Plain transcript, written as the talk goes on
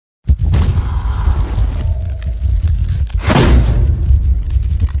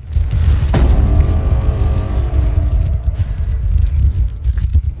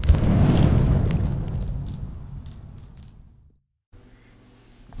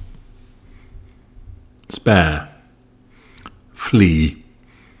Spare. Flea.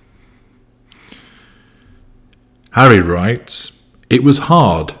 Harry writes, "It was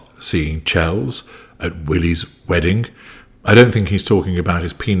hard seeing Chels at Willie's wedding." I don't think he's talking about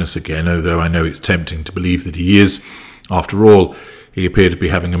his penis again, although I know it's tempting to believe that he is. After all, he appeared to be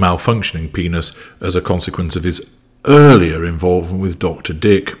having a malfunctioning penis as a consequence of his earlier involvement with Dr.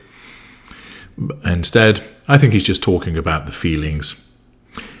 Dick. Instead, I think he's just talking about the feelings.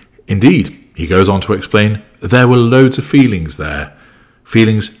 Indeed, he goes on to explain, there were loads of feelings there.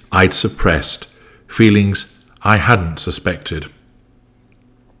 Feelings I'd suppressed. Feelings I hadn't suspected.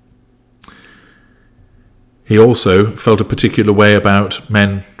 He also felt a particular way about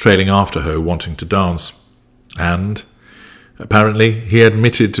men trailing after her, wanting to dance. And apparently he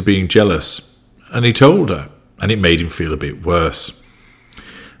admitted to being jealous, and he told her, and it made him feel a bit worse.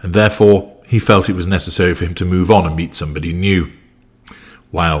 And therefore he felt it was necessary for him to move on and meet somebody new.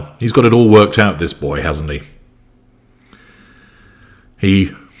 Wow, he's got it all worked out, this boy, hasn't he?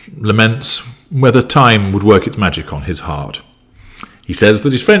 He laments whether time would work its magic on his heart. He says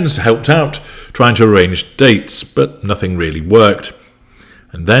that his friends helped out, trying to arrange dates, but nothing really worked.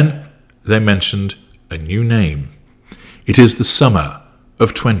 And then they mentioned a new name. It is the summer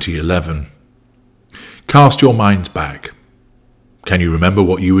of 2011. Cast your minds back. Can you remember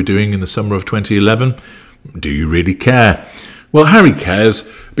what you were doing in the summer of 2011? Do you really care? Well, Harry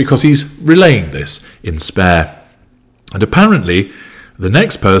cares because he's relaying this in Spare. And apparently the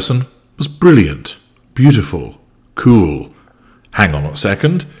next person was brilliant, beautiful, cool. Hang on a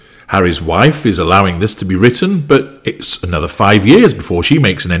second. Harry's wife is allowing this to be written, but it's another 5 years before she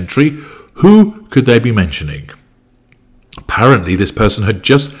makes an entry. Who could they be mentioning? Apparently this person had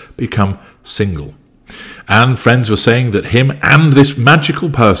just become single. And friends were saying that him and this magical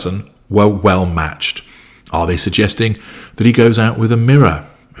person were well matched. Are they suggesting that he goes out with a mirror?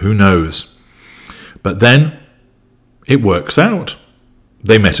 Who knows? But then it works out.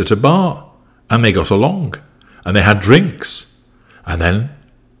 They met at a bar, and they got along, and they had drinks. And then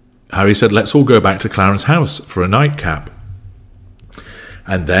Harry said, let's all go back to Clarence's house for a nightcap.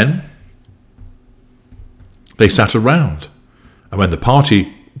 And then they sat around, and when the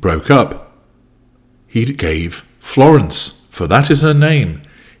party broke up, he gave Florence, for that is her name,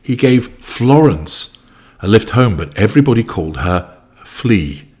 he gave Florence a lift home, but everybody called her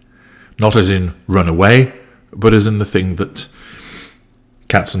Flea. Not as in run away, but as in the thing that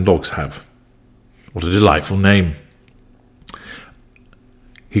cats and dogs have. What a delightful name.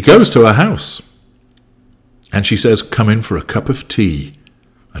 He goes to her house, and she says, come in for a cup of tea.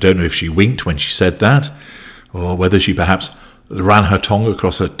 I don't know if she winked when she said that, or whether she perhaps ran her tongue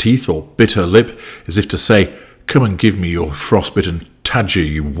across her teeth or bit her lip, as if to say, come and give me your frostbitten tadger,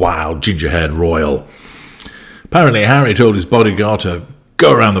 you wild ginger-haired royal. Apparently Harry told his bodyguard to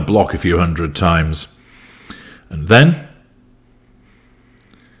go around the block a few hundred times. And then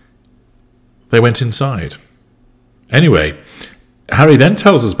they went inside. Anyway, Harry then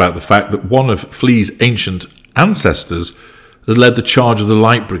tells us about the fact that one of Flea's ancient ancestors had led the charge of the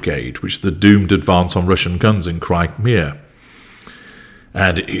Light Brigade, which the doomed advance on Russian guns in Crimea.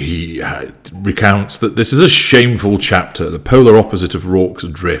 And he recounts that this is a shameful chapter, the polar opposite of Rorke's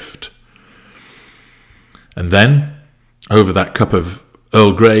Drift. And then, over that cup of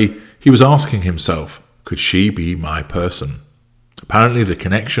Earl Grey, he was asking himself, could she be my person? Apparently the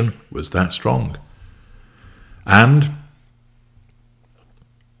connection was that strong. And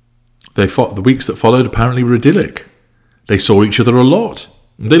the weeks that followed apparently were idyllic. They saw each other a lot.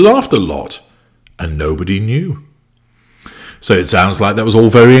 They laughed a lot. And nobody knew. So it sounds like that was all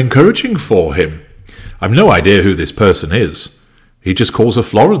very encouraging for him. I've no idea who this person is. He just calls her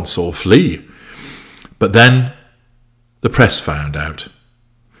Florence or Flea. But then the press found out.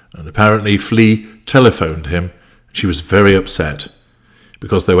 And apparently Flea telephoned him. And she was very upset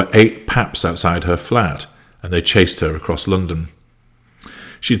because there were 8 paps outside her flat and they chased her across London.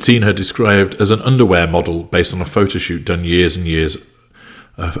 She'd seen her described as an underwear model based on a photo shoot done years and years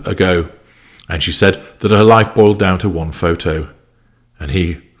ago. And she said that her life boiled down to one photo. And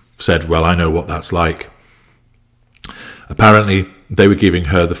he said, well, I know what that's like. Apparently, they were giving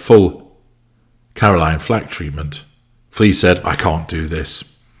her the full Caroline Flack treatment. Flea said, I can't do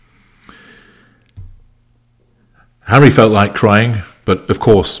this. Harry felt like crying, but of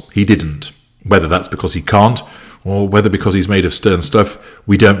course he didn't. Whether that's because he can't, or whether because he's made of stern stuff,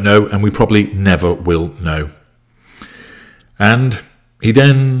 we don't know, and we probably never will know. And he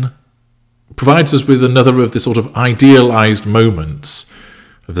then provides us with another of the sort of idealised moments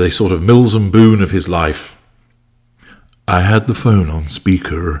of the sort of Mills and Boon of his life. I had the phone on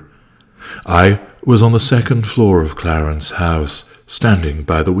speaker. I was on the 2nd floor of Clarence's house, standing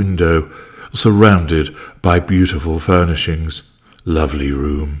by the window. surrounded by beautiful furnishings. Lovely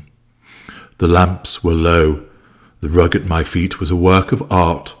room. The lamps were low. The rug at my feet was a work of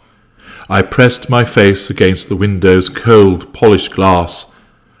art. I pressed my face against the window's cold, polished glass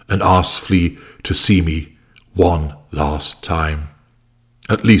and asked Flea to see me one last time.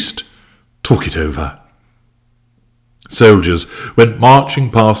 At least, talk it over. Soldiers went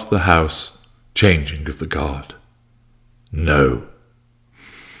marching past the house, changing of the guard. No.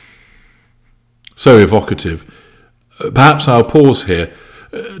 So evocative. Perhaps I'll pause here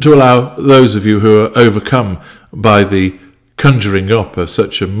to allow those of you who are overcome by the conjuring up of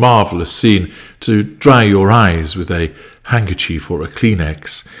such a marvellous scene to dry your eyes with a handkerchief or a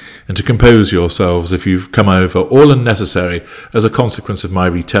Kleenex, and to compose yourselves if you've come over all unnecessary as a consequence of my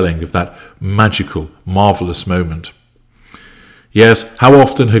retelling of that magical, marvellous moment. Yes, how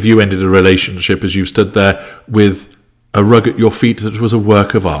often have you ended a relationship as you stood there with a rug at your feet that was a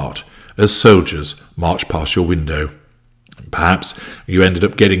work of art, as soldiers marched past your window? Perhaps you ended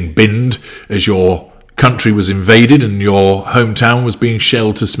up getting binned as your country was invaded and your hometown was being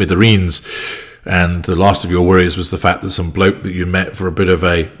shelled to smithereens, and the last of your worries was the fact that some bloke that you met for a bit of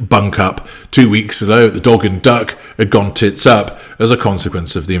a bunk up 2 weeks ago at the Dog and Duck had gone tits up as a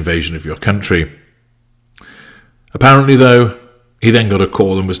consequence of the invasion of your country. Apparently, though, he then got a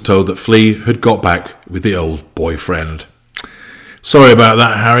call and was told that Flea had got back with the old boyfriend. Sorry about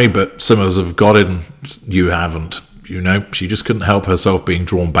that, Harry, but some of us have got it and you haven't. You know, she just couldn't help herself being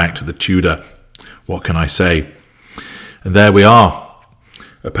drawn back to the Tudor. What can I say? And there we are.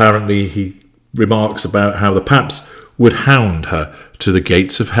 Apparently he remarks about how the paps would hound her to the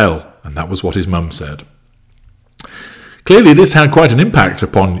gates of hell, and that was what his mum said. Clearly this had quite an impact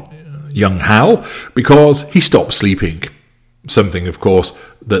upon young Hal, because he stopped sleeping. Something, of course,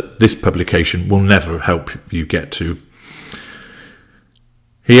 that this publication will never help you get to.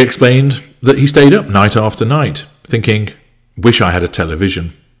 He explained that he stayed up night after night, thinking, wish I had a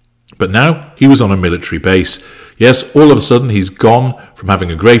television. But now he was on a military base. Yes, all of a sudden he's gone from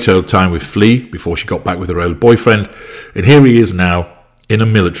having a great old time with Flea before she got back with her old boyfriend, and here he is now in a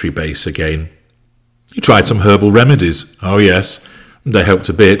military base again. He tried some herbal remedies. Oh yes, they helped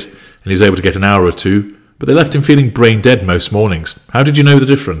a bit, and he was able to get an hour or two, but they left him feeling brain dead most mornings. How did you know the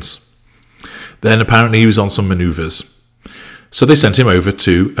difference? Then apparently he was on some manoeuvres. So they sent him over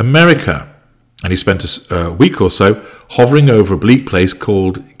to America, and he spent a week or so hovering over a bleak place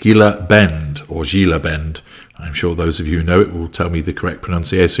called Gila Bend, or Gila Bend. I'm sure those of you who know it will tell me the correct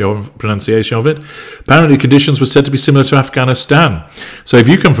pronunciation of it. Apparently conditions were said to be similar to Afghanistan. So if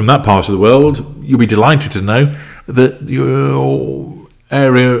you come from that part of the world, you'll be delighted to know that your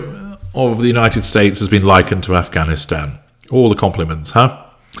area of the United States has been likened to Afghanistan. All the compliments, huh?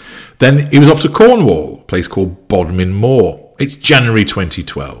 Then he was off to Cornwall, a place called Bodmin Moor. It's January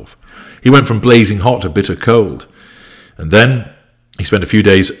 2012. He went from blazing hot to bitter cold. And then he spent a few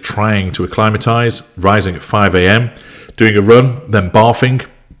days trying to acclimatise, rising at 5 a.m, doing a run, then barfing,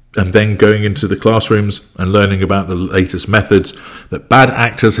 and then going into the classrooms and learning about the latest methods that bad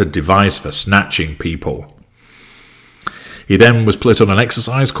actors had devised for snatching people. He then was put on an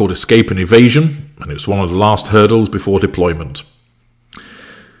exercise called escape and evasion, and it was one of the last hurdles before deployment.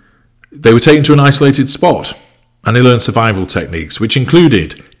 They were taken to an isolated spot, and they learned survival techniques, which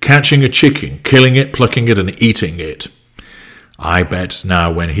included catching a chicken, killing it, plucking it, and eating it. I bet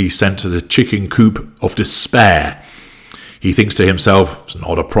now when he's sent to the chicken coop of despair, he thinks to himself, it's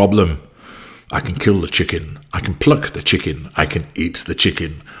not a problem. I can kill the chicken. I can pluck the chicken. I can eat the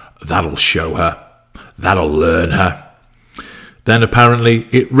chicken. That'll show her. That'll learn her. Then apparently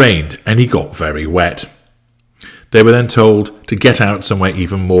it rained and he got very wet. They were then told to get out somewhere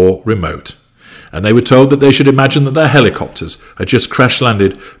even more remote. And they were told that they should imagine that their helicopters had just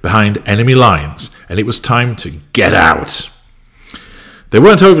crash-landed behind enemy lines and it was time to get out. They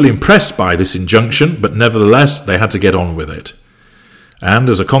weren't overly impressed by this injunction, but nevertheless they had to get on with it. And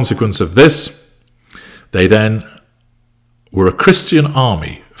as a consequence of this, they then were a Christian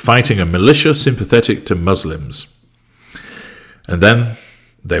army fighting a militia sympathetic to Muslims. And then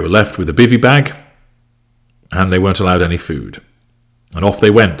they were left with a bivvy bag and they weren't allowed any food. And off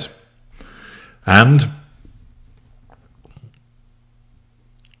they went. And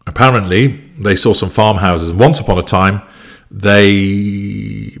apparently they saw some farmhouses, and once upon a time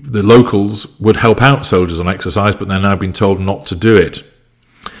the locals would help out soldiers on exercise, but they're now been told not to do it.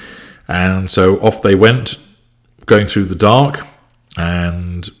 And so off they went, going through the dark,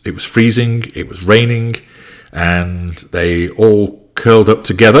 and it was freezing, it was raining, and they all curled up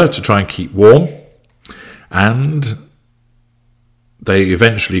together to try and keep warm. And they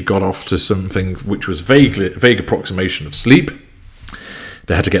eventually got off to something which was vague approximation of sleep.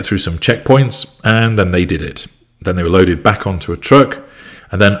 They had to get through some checkpoints, and then they did it. Then they were loaded back onto a truck,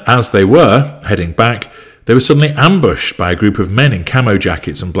 and then as they were heading back, they were suddenly ambushed by a group of men in camo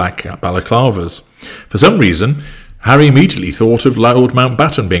jackets and black balaclavas. For some reason, Harry immediately thought of Lord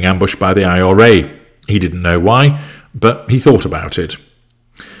Mountbatten being ambushed by the IRA. He didn't know why, but he thought about it.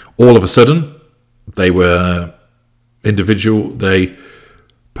 All of a sudden, they were They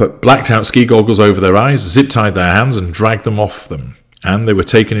put blacked-out ski goggles over their eyes, zip-tied their hands, and dragged them off them. And they were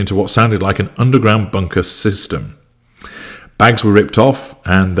taken into what sounded like an underground bunker system. Bags were ripped off,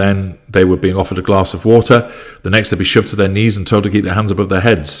 and then they were being offered a glass of water. The next, they'd be shoved to their knees and told to keep their hands above their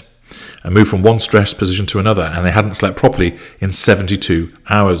heads, and move from one stress position to another, and they hadn't slept properly in 72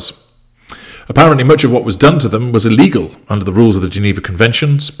 hours. Apparently, much of what was done to them was illegal under the rules of the Geneva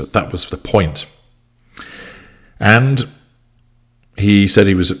Conventions, but that was the point. And he said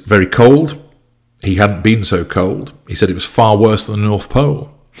he was very cold. He hadn't been so cold. He said it was far worse than the North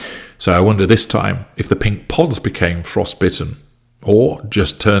Pole. So I wonder this time if the pink pods became frostbitten or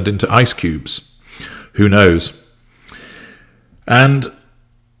just turned into ice cubes. Who knows? And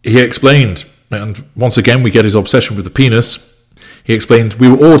he explained, and once again we get his obsession with the penis. He explained, we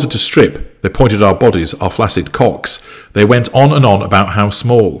were ordered to strip. They pointed at our bodies, our flaccid cocks. They went on and on about how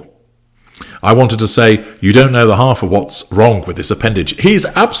small. I wanted to say, you don't know the half of what's wrong with this appendage. He's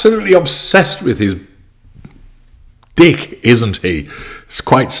absolutely obsessed with his dick, isn't he? It's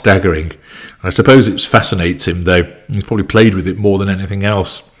quite staggering. I suppose it fascinates him, though. He's probably played with it more than anything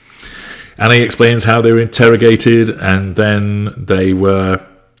else. And he explains how they were interrogated, and then they were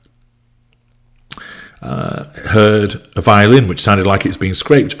heard a violin which sounded like it was being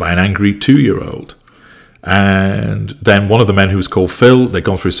scraped by an angry 2-year-old. And then one of the men, who was called Phil, they'd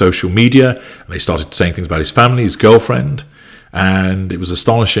gone through social media, and they started saying things about his family, his girlfriend, and it was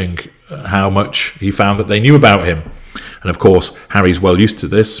astonishing how much he found that they knew about him. And of course, Harry's well used to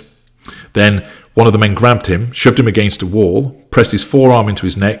this. Then one of the men grabbed him, shoved him against a wall, pressed his forearm into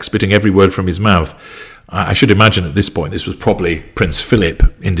his neck, spitting every word from his mouth. I should imagine at this point this was probably Prince Philip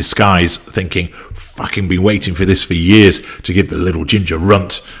in disguise, thinking, fucking been waiting for this for years, to give the little ginger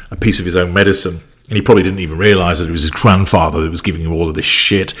runt a piece of his own medicine. And he probably didn't even realise that it was his grandfather that was giving him all of this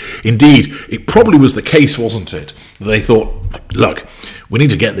shit. Indeed, it probably was the case, wasn't it? They thought, look, we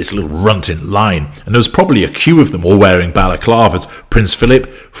need to get this little runt in line. And there was probably a queue of them all wearing balaclavas. Prince Philip,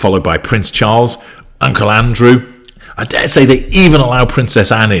 followed by Prince Charles, Uncle Andrew. I dare say they even allow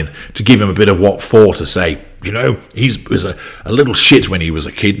Princess Anne in to give him a bit of what for, to say, you know, he was a little shit when he was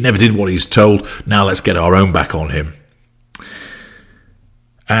a kid, never did what he's told, now let's get our own back on him.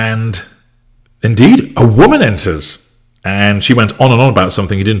 And indeed, a woman enters, and she went on and on about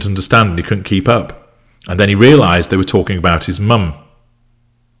something he didn't understand and he couldn't keep up. And then he realised they were talking about his mum.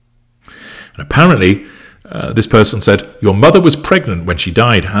 And apparently, this person said, your mother was pregnant when she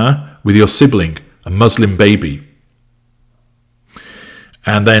died, huh? With your sibling, a Muslim baby.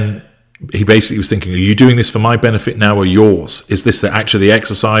 And then he basically was thinking, are you doing this for my benefit now or yours? Is this actually the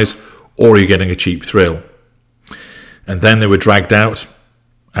exercise, or are you getting a cheap thrill? And then they were dragged out,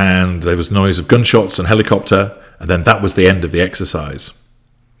 and there was noise of gunshots and helicopter, and then that was the end of the exercise.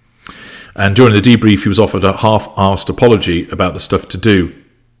 And during the debrief, he was offered a half-arsed apology about the stuff to do.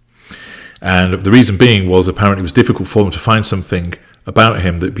 And the reason being was apparently it was difficult for them to find something about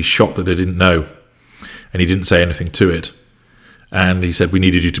him that'd be shot that they didn't know. And he didn't say anything to it. And he said, we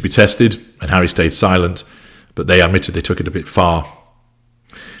needed you to be tested, and Harry stayed silent, but they admitted they took it a bit far.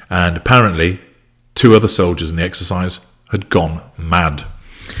 And apparently, 2 other soldiers in the exercise had gone mad.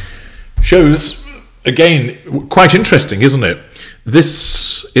 Shows, again, quite interesting, isn't it?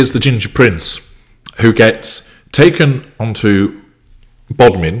 This is the Ginger Prince, who gets taken onto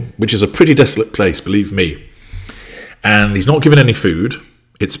Bodmin, which is a pretty desolate place, believe me. And he's not given any food.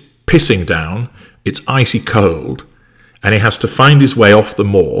 It's pissing down. It's icy cold. And he has to find his way off the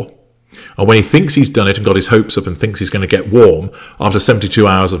moor. And when he thinks he's done it and got his hopes up and thinks he's going to get warm after 72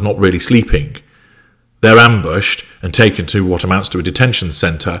 hours of not really sleeping, they're ambushed and taken to what amounts to a detention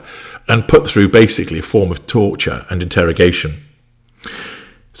centre and put through basically a form of torture and interrogation.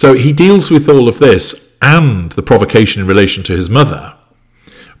 So he deals with all of this and the provocation in relation to his mother,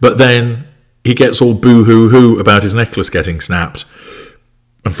 but then he gets all boo-hoo-hoo about his necklace getting snapped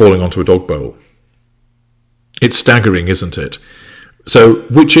and falling onto a dog bowl. It's staggering, isn't it? So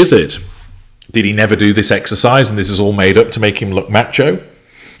which is it? Did he never do this exercise and this is all made up to make him look macho?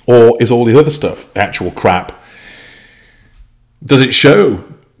 Or is all the other stuff actual crap? Does it show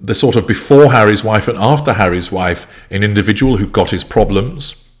the sort of before Harry's wife and after Harry's wife an individual who got his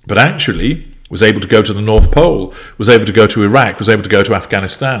problems, but actually was able to go to the North Pole, was able to go to Iraq, was able to go to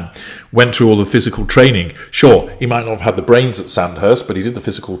Afghanistan, went through all the physical training. Sure, he might not have had the brains at Sandhurst, but he did the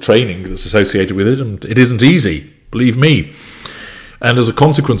physical training that's associated with it, and it isn't easy, believe me. And as a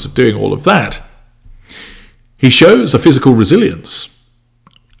consequence of doing all of that, he shows a physical resilience.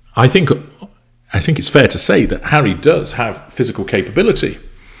 I think it's fair to say that Harry does have physical capability.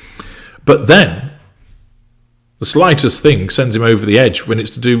 But then, the slightest thing sends him over the edge when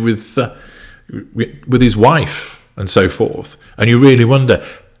it's to do with his wife and so forth. And you really wonder,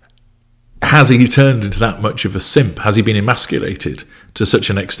 has he turned into that much of a simp? Has he been emasculated to such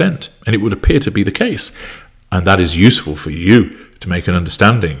an extent? And it would appear to be the case. And that is useful for you to make an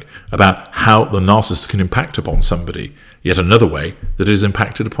understanding about how the narcissist can impact upon somebody. Yet another way that it is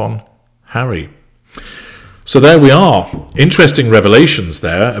impacted upon Harry. So there we are. Interesting revelations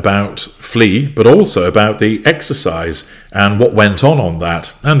there about Flea, but also about the exercise and what went on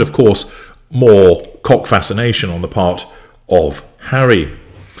that. And of course, more cock fascination on the part of Harry.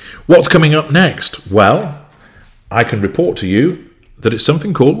 What's coming up next? Well, I can report to you that it's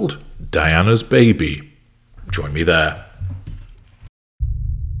something called Diana's Baby. Join me there.